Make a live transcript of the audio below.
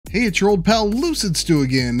Hey, it's your old pal Lucid Stu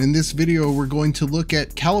again. In this video, we're going to look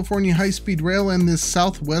at California High-Speed Rail and this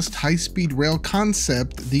Southwest High-Speed Rail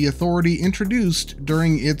concept the authority introduced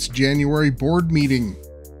during its January board meeting.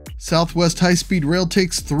 Southwest High-Speed Rail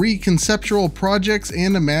takes three conceptual projects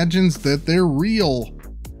and imagines that they're real.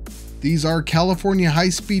 These are California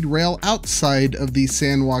High-Speed Rail outside of the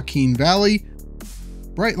San Joaquin Valley,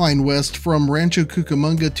 Brightline West from Rancho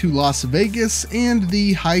Cucamonga to Las Vegas, and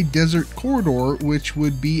the High Desert Corridor, which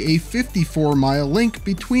would be a 54-mile link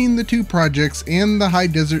between the two projects and the high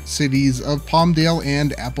desert cities of Palmdale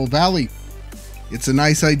and Apple Valley. It's a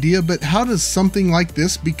nice idea, but how does something like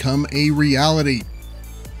this become a reality?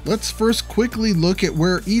 Let's first quickly look at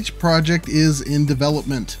where each project is in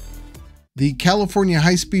development. The California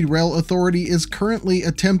High-Speed Rail Authority is currently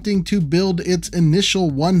attempting to build its initial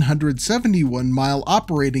 171-mile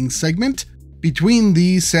operating segment between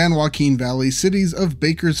the San Joaquin Valley cities of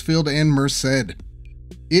Bakersfield and Merced.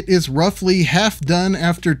 It is roughly half done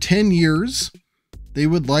after 10 years. They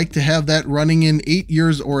would like to have that running in 8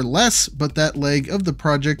 years or less, but that leg of the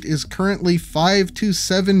project is currently $5 to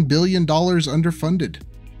 $7 billion underfunded.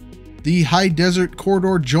 The High Desert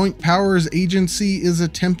Corridor Joint Powers Agency is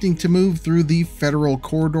attempting to move through the Federal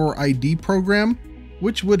Corridor ID program,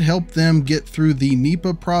 which would help them get through the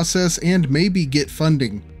NEPA process and maybe get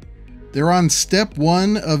funding. They're on step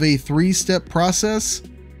one of a three-step process.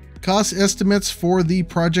 Cost estimates for the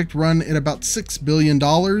project run at about $6 billion.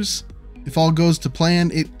 If all goes to plan,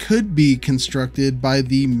 it could be constructed by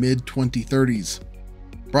the mid-2030s.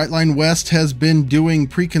 Brightline West has been doing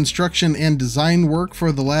pre-construction and design work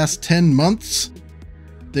for the last 10 months.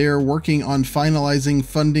 They're working on finalizing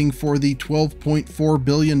funding for the $12.4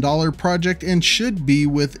 billion project and should be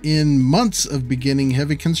within months of beginning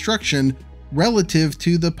heavy construction relative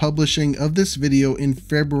to the publishing of this video in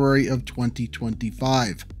February of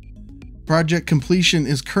 2025. Project completion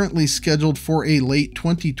is currently scheduled for a late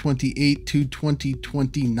 2028 to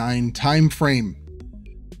 2029 timeframe.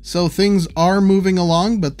 So things are moving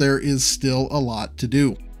along, but there is still a lot to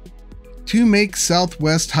do. To make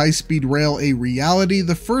Southwest High-Speed Rail a reality,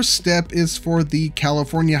 the first step is for the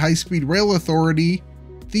California High-Speed Rail Authority,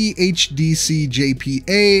 the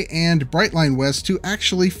HDCJPA, and Brightline West to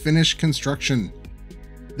actually finish construction.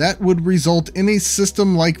 That would result in a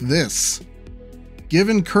system like this.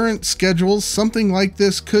 Given current schedules, something like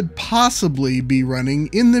this could possibly be running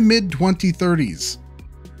in the mid-2030s.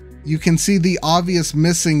 You can see the obvious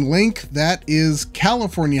missing link. That is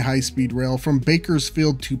California High-Speed Rail from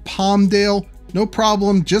Bakersfield to Palmdale. No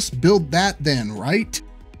problem, just build that then, right?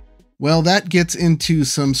 Well, that gets into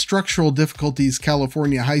some structural difficulties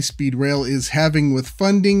California High-Speed Rail is having with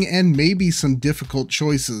funding and maybe some difficult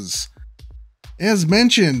choices. As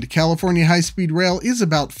mentioned, California High-Speed Rail is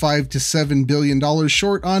about $5 to $7 billion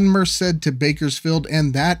short on Merced to Bakersfield,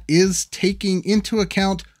 and that is taking into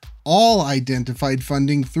account all identified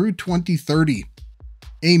funding through 2030.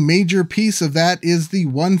 A major piece of that is the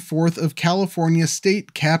 1/4 of California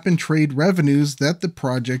state cap and trade revenues that the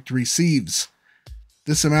project receives.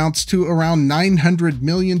 This amounts to around $900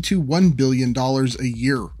 million to $1 billion a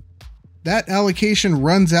year. That allocation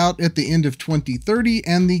runs out at the end of 2030,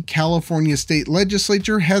 and the California State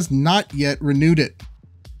Legislature has not yet renewed it.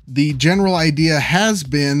 The general idea has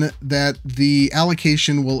been that the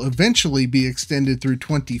allocation will eventually be extended through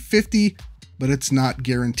 2050, but it's not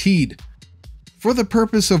guaranteed. For the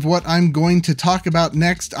purpose of what I'm going to talk about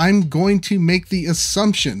next, I'm going to make the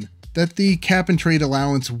assumption that the cap and trade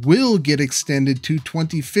allowance will get extended to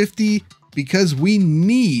 2050 because we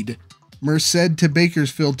need Merced to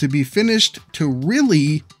Bakersfield to be finished to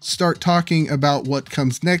really start talking about what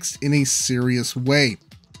comes next in a serious way.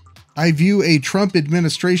 I view a Trump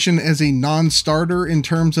administration as a non-starter in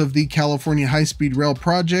terms of the California High-Speed Rail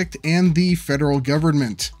project and the federal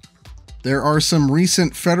government. There are some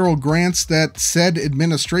recent federal grants that said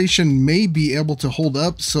administration may be able to hold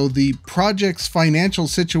up, so the project's financial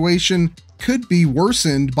situation could be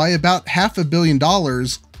worsened by about $500 million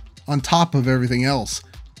on top of everything else.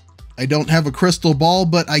 I don't have a crystal ball,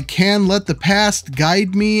 but I can let the past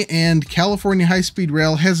guide me, and California High-Speed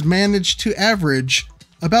Rail has managed to average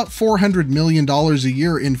about $400 million a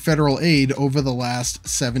year in federal aid over the last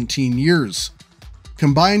 17 years.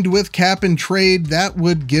 Combined with cap and trade, that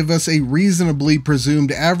would give us a reasonably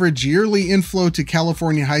presumed average yearly inflow to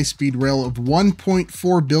California High-Speed Rail of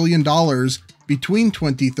 $1.4 billion between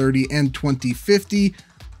 2030 and 2050,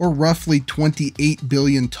 or roughly $28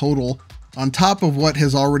 billion total, on top of what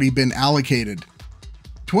has already been allocated.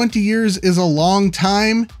 20 years is a long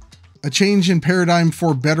time. A change in paradigm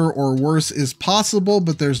for better or worse is possible,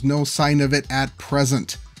 but there's no sign of it at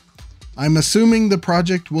present. I'm assuming the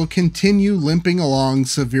project will continue limping along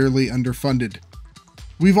severely underfunded.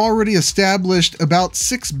 We've already established about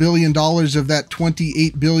 $6 billion of that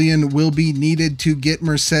 $28 billion will be needed to get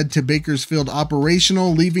Merced to Bakersfield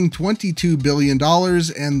operational, leaving $22 billion,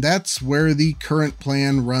 and that's where the current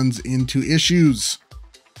plan runs into issues.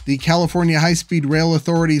 The California High-Speed Rail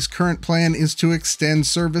Authority's current plan is to extend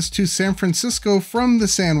service to San Francisco from the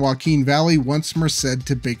San Joaquin Valley once Merced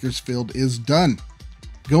to Bakersfield is done.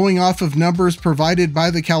 Going off of numbers provided by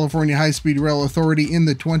the California High-Speed Rail Authority in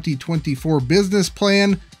the 2024 business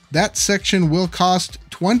plan, that section will cost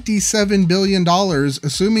 $27 billion,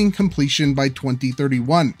 assuming completion by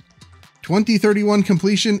 2031. 2031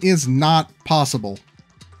 completion is not possible.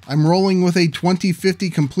 I'm rolling with a 2050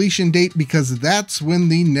 completion date because that's when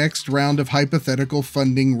the next round of hypothetical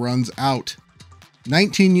funding runs out.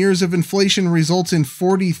 19 years of inflation results in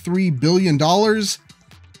 $43 billion.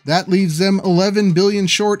 That leaves them $11 billion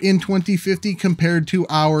short in 2050 compared to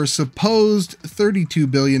our supposed $32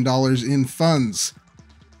 billion in funds.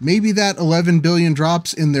 Maybe that $11 billion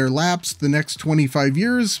drops in their laps the next 25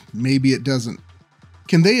 years, maybe it doesn't.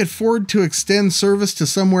 Can they afford to extend service to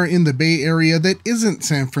somewhere in the Bay Area that isn't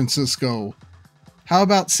San Francisco? How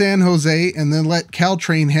about San Jose and then let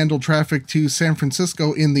Caltrain handle traffic to San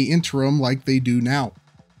Francisco in the interim like they do now?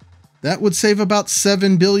 That would save about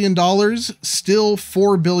 $7 billion, still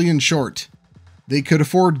 $4 billion short. They could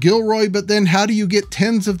afford Gilroy, but then how do you get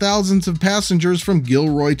tens of thousands of passengers from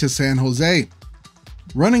Gilroy to San Jose?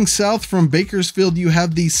 Running south from Bakersfield, you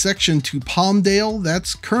have the section to Palmdale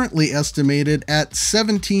that's currently estimated at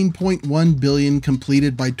 $17.1 billion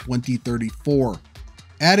completed by 2034.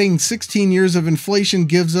 Adding 16 years of inflation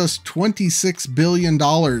gives us $26 billion.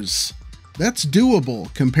 That's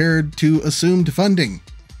doable compared to assumed funding.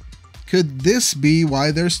 Could this be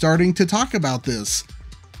why they're starting to talk about this?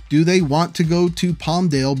 Do they want to go to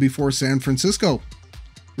Palmdale before San Francisco?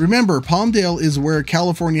 Remember, Palmdale is where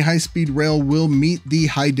California High-Speed Rail will meet the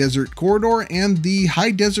High Desert Corridor, and the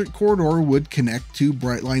High Desert Corridor would connect to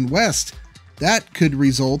Brightline West. That could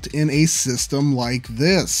result in a system like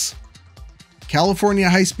this. California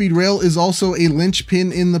High-Speed Rail is also a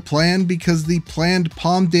linchpin in the plan because the planned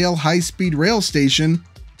Palmdale High-Speed Rail Station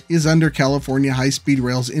is under California High-Speed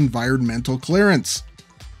Rail's environmental clearance.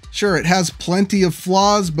 Sure, it has plenty of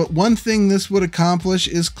flaws, but one thing this would accomplish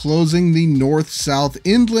is closing the north-south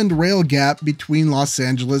inland rail gap between Los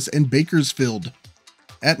Angeles and Bakersfield.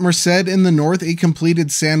 At Merced in the north, a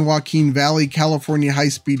completed San Joaquin Valley California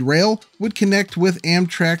High-Speed Rail would connect with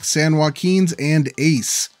Amtrak San Joaquin's and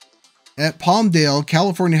ACE. At Palmdale,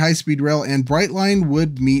 California High-Speed Rail and Brightline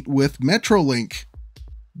would meet with Metrolink.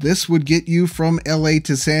 This would get you from LA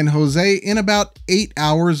to San Jose in about 8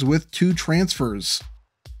 hours with 2 transfers.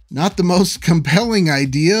 Not the most compelling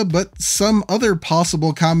idea, but some other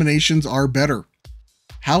possible combinations are better.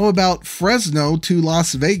 How about Fresno to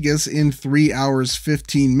Las Vegas in 3 hours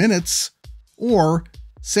 15 minutes, or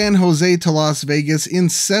San Jose to Las Vegas in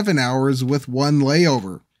 7 hours with 1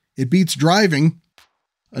 layover? It beats driving.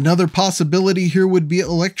 Another possibility here would be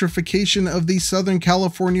electrification of the Southern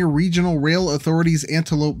California Regional Rail Authority's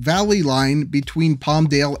Antelope Valley line between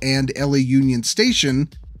Palmdale and LA Union Station,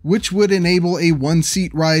 which would enable a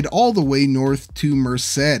 1-seat ride all the way north to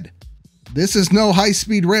Merced. This is no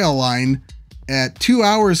high-speed rail line. At 2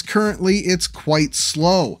 hours currently, it's quite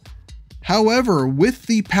slow. However, with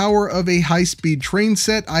the power of a high-speed train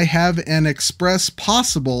set, I have an express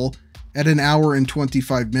possible at 1 hour and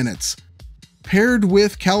 25 minutes. Paired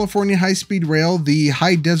with California High-Speed Rail, the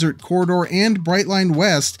High Desert Corridor, and Brightline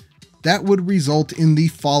West, that would result in the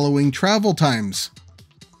following travel times.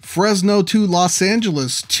 Fresno to Los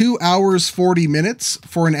Angeles, 2 hours 40 minutes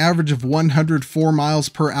for an average of 104 miles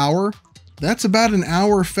per hour. That's about 1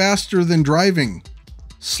 hour faster than driving.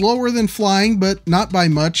 Slower than flying, but not by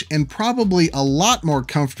much, and probably a lot more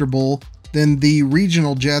comfortable than the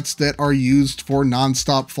regional jets that are used for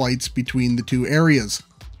non-stop flights between the two areas.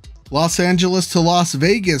 Los Angeles to Las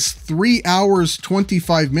Vegas, 3 hours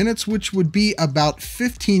 25 minutes, which would be about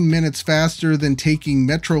 15 minutes faster than taking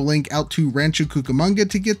Metrolink out to Rancho Cucamonga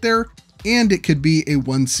to get there, and it could be a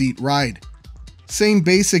 1-seat ride. Same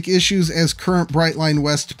basic issues as current Brightline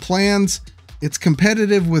West plans. It's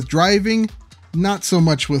competitive with driving, not so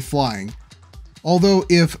much with flying. Although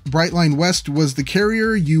if Brightline West was the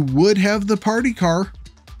carrier, you would have the party car.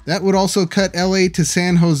 That would also cut LA to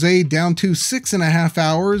San Jose down to 6.5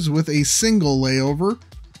 hours with a single layover,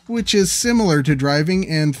 which is similar to driving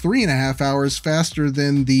and 3.5 hours faster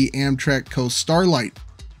than the Amtrak Coast Starlight.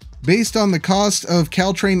 Based on the cost of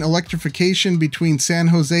Caltrain electrification between San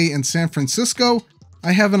Jose and San Francisco,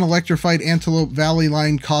 I have an electrified Antelope Valley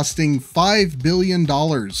line costing $5 billion.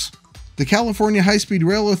 The California High-Speed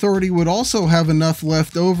Rail Authority would also have enough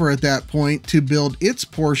left over at that point to build its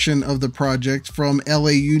portion of the project from LA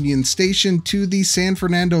Union Station to the San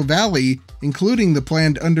Fernando Valley, including the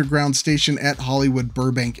planned underground station at Hollywood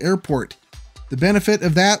Burbank Airport. The benefit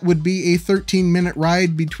of that would be a 13-minute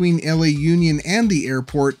ride between LA Union and the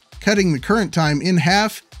airport, cutting the current time in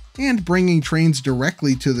half and bringing trains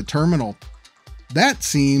directly to the terminal. That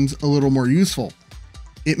seems a little more useful.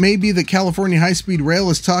 It may be that California High-Speed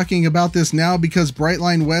Rail is talking about this now because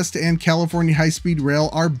Brightline West and California High-Speed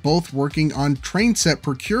Rail are both working on train set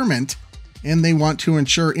procurement, and they want to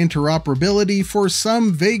ensure interoperability for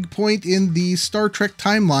some vague point in the Star Trek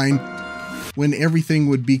timeline when everything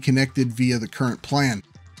would be connected via the current plan.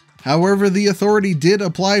 However, the authority did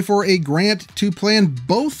apply for a grant to plan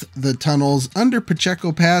both the tunnels under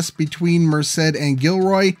Pacheco Pass between Merced and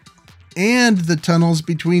Gilroy, and the tunnels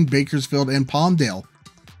between Bakersfield and Palmdale.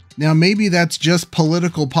 Now, maybe that's just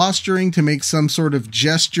political posturing to make some sort of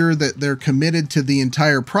gesture that they're committed to the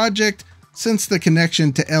entire project, since the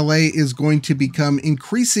connection to LA is going to become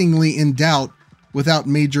increasingly in doubt without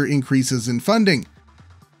major increases in funding.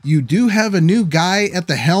 You do have a new guy at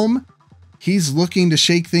the helm. He's looking to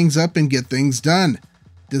shake things up and get things done.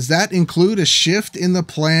 Does that include a shift in the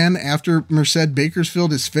plan after Merced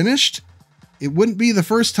Bakersfield is finished? It wouldn't be the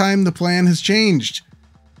first time the plan has changed.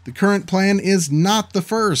 The current plan is not the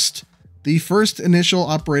first. The first initial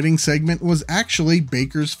operating segment was actually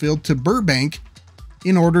Bakersfield to Burbank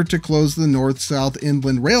in order to close the north-south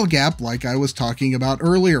inland rail gap like I was talking about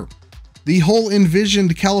earlier. The whole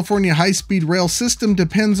envisioned California high-speed rail system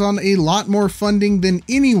depends on a lot more funding than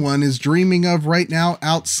anyone is dreaming of right now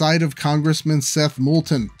outside of Congressman Seth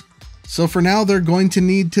Moulton. So for now, they're going to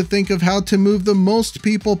need to think of how to move the most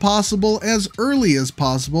people possible as early as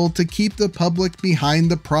possible to keep the public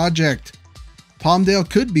behind the project. Palmdale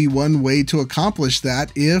could be one way to accomplish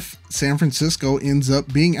that if San Francisco ends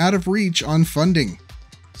up being out of reach on funding.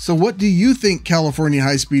 So what do you think California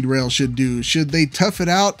High-Speed Rail should do? Should they tough it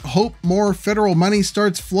out, hope more federal money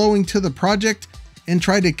starts flowing to the project, and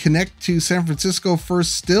try to connect to San Francisco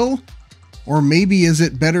first still? Or maybe is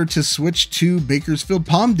it better to switch to Bakersfield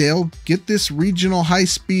Palmdale, get this regional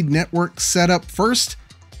high-speed network set up first,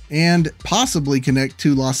 and possibly connect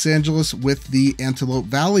to Los Angeles with the Antelope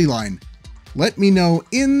Valley line? Let me know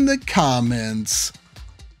in the comments.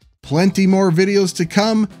 Plenty more videos to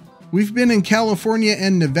come. We've been in California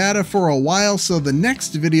and Nevada for a while, so the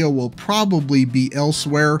next video will probably be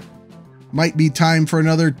elsewhere. Might be time for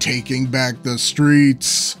another Taking Back the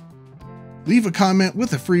Streets. Leave a comment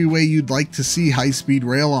with a freeway you'd like to see high-speed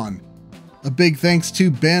rail on. A big thanks to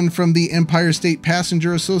Ben from the Empire State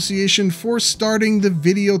Passenger Association for starting the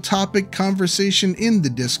video topic conversation in the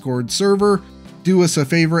Discord server. Do us a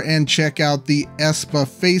favor and check out the ESPA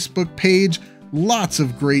Facebook page. Lots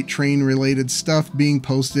of great train-related stuff being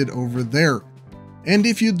posted over there. And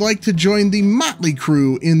if you'd like to join the motley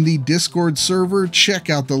crew in the Discord server, check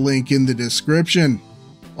out the link in the description.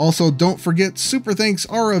 Also, don't forget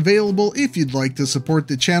Superthanks are available if you'd like to support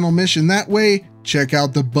the channel mission that way. Check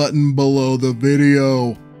out the button below the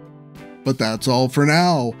video. But that's all for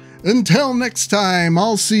now. Until next time,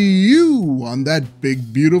 I'll see you on that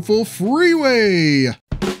big beautiful freeway.